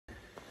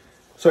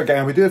So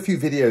again, we do a few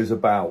videos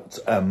about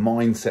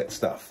mindset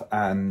stuff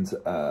and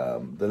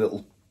the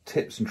little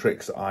tips and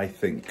tricks that I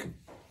think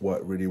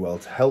work really well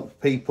to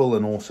help people,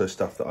 and also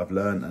stuff that I've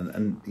learned.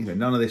 And you know,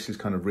 none of this is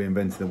kind of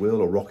reinventing the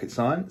wheel or rocket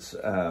science,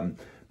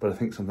 but I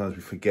think sometimes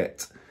we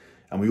forget,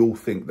 and we all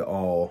think that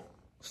our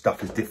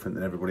stuff is different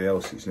than everybody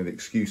else's. You know, the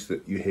excuse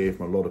that you hear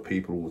from a lot of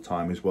people all the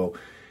time is, well,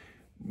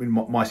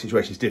 my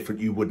situation is different,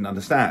 you wouldn't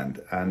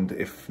understand. And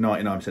if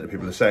 99% of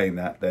people are saying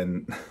that,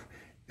 then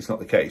it's not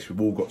the case.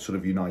 We've all got sort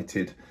of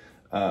united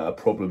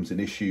problems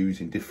and issues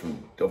in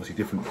obviously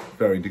different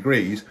varying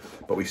degrees,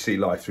 but we see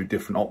life through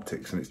different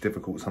optics, and it's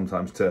difficult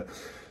sometimes to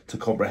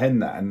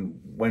comprehend that. And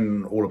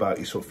when all about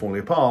you sort of falling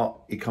apart,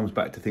 it comes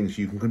back to things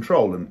you can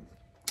control. And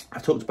I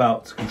talked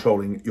about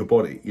controlling your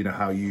body. You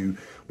know,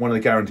 one of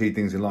the guaranteed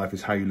things in life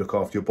is how you look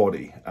after your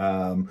body.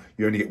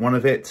 You only get one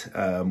of it.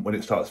 When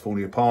it starts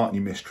falling apart and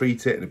you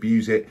mistreat it and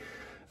abuse it,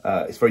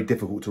 it's very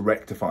difficult to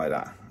rectify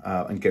that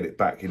and get it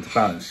back into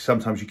balance.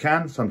 Sometimes you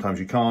can, sometimes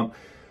you can't.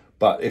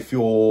 But if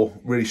you're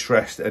really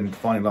stressed and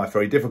finding life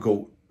very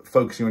difficult,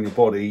 focusing on your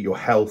body, your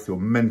health, your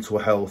mental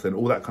health, and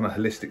all that kind of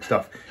holistic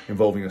stuff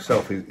involving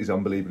yourself is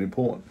unbelievably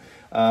important.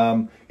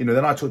 You know,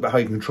 then I talked about how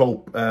you can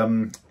control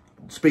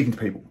speaking to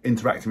people,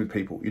 interacting with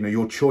people. You know,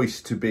 your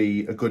choice to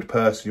be a good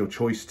person, your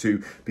choice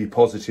to be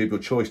positive, your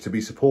choice to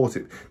be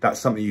supportive, that's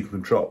something you can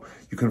control.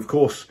 You can, of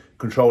course,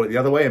 control it the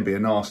other way and be a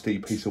nasty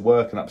piece of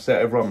work and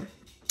upset everyone,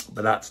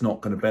 but that's not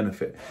going to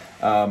benefit.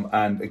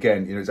 And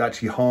again, you know, it's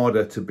actually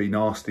harder to be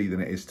nasty than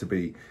it is to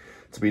be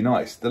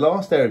nice. The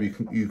last area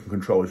you can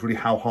control is really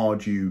how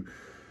hard you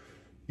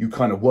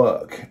kind of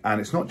work.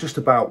 And it's not just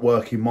about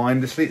working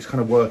mindlessly, it's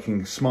kind of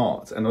working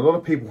smart. And a lot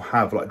of people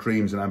have like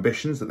dreams and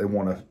ambitions that they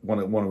want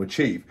to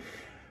achieve,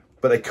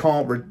 but they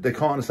can't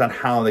understand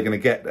how they're going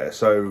to get there.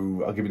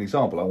 So I'll give you an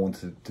example. I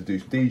wanted to do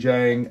some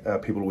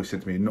DJing. People always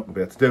said to me, you're not going to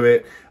be able to do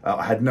it.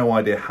 I had no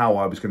idea how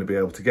I was going to be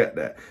able to get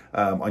there.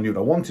 I knew what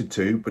I wanted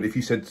to, but if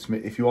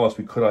you asked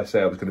me, could I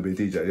say I was going to be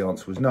a DJ? The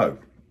answer was no.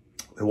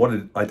 So what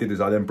I did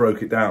is I then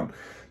broke it down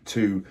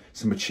to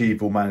some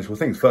achievable, manageable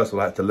things. First of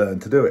all, I had to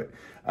learn to do it.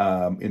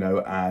 You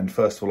know, and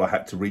first of all, I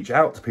had to reach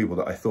out to people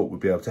that I thought would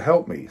be able to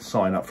help me,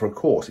 sign up for a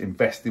course,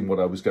 invest in what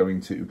I was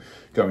going to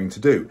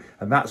do.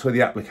 And that's where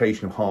the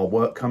application of hard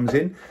work comes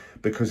in,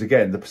 because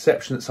again, the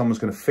perception that someone's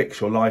going to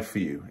fix your life for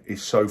you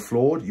is so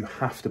flawed. You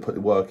have to put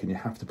the work in, you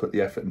have to put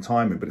the effort and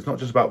time in. But it's not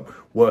just about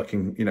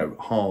working, you know,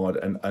 hard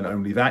and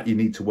only that. You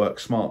need to work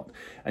smart,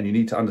 and you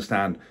need to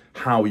understand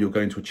how you're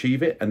going to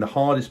achieve it. And the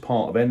hardest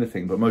part of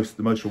anything, but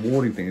the most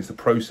rewarding thing, is the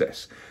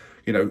process.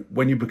 You know,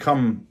 when you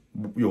become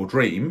your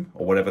dream,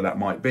 or whatever that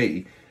might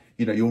be,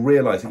 you know, you'll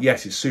realize that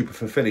yes, it's super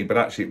fulfilling, but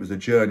actually it was the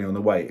journey on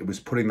the way. It was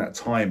putting that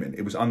time in.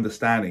 It was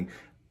understanding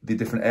the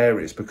different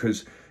areas,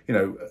 because, you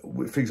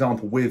know, for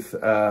example, with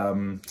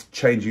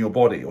changing your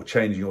body or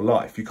changing your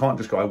life, you can't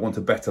just go, I want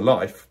a better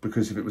life,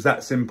 because if it was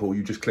that simple,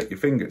 you just click your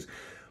fingers.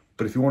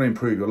 But if you want to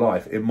improve your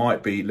life, it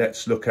might be,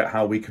 let's look at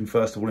how we can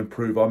first of all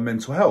improve our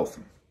mental health.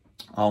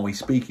 Are we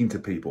speaking to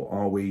people?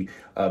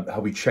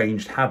 Have we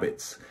changed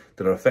habits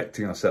that are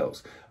affecting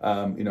ourselves?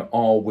 You know,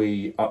 are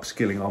we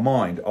upskilling our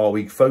mind? Are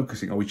we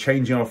focusing? Are we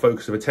changing our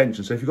focus of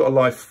attention? So if you've got a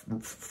life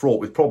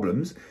fraught with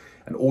problems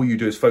and all you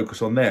do is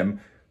focus on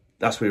them,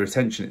 that's where your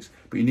attention is.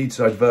 But you need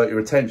to divert your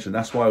attention.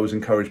 That's why I always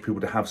encourage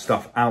people to have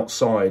stuff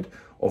outside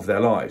of their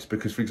lives.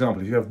 Because, for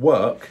example, if you have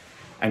work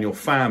and your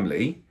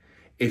family,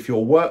 if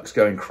your work's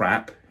going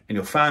crap and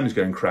your family's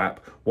going crap,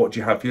 what do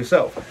you have for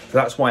yourself? So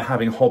that's why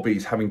having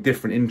hobbies, having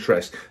different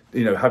interests,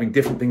 you know, having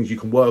different things you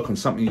can work on,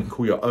 something you can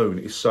call your own,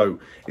 is so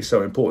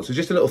important. So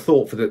just a little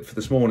thought for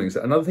this morning is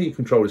that another thing you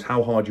control is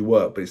how hard you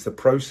work, but it's the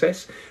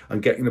process,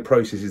 and getting the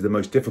process is the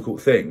most difficult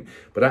thing.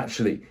 But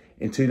actually,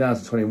 in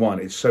 2021,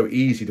 it's so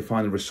easy to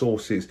find the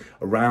resources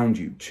around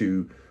you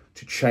to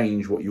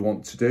change what you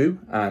want to do.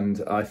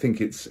 And I think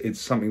it's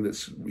something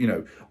that's, you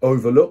know,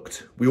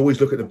 overlooked. We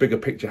always look at the bigger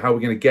picture, how we're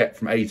going to get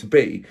from A to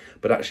B,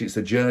 but actually it's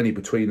the journey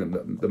between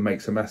them that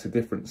makes a massive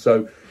difference.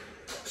 So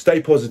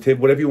stay positive.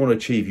 Whatever you want to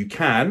achieve, you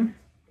can.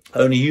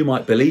 Only you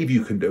might believe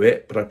you can do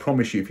it, but I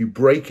promise you, if you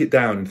break it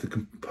down into the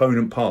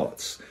component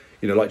parts,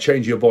 you know, like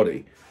changing your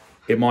body,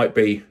 it might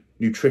be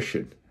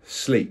nutrition,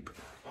 sleep,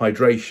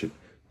 hydration,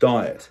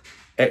 diet,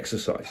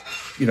 exercise,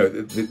 you know,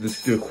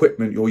 the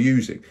equipment you're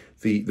using,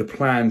 the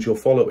plans you're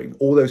following,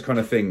 all those kind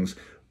of things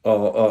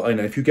are, you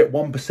know, if you get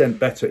 1%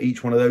 better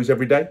each one of those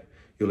every day,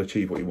 you'll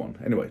achieve what you want.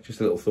 Anyway,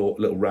 just a little thought,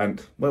 a little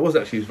rant. Well, it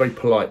was very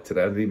polite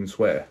today. I didn't even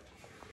swear.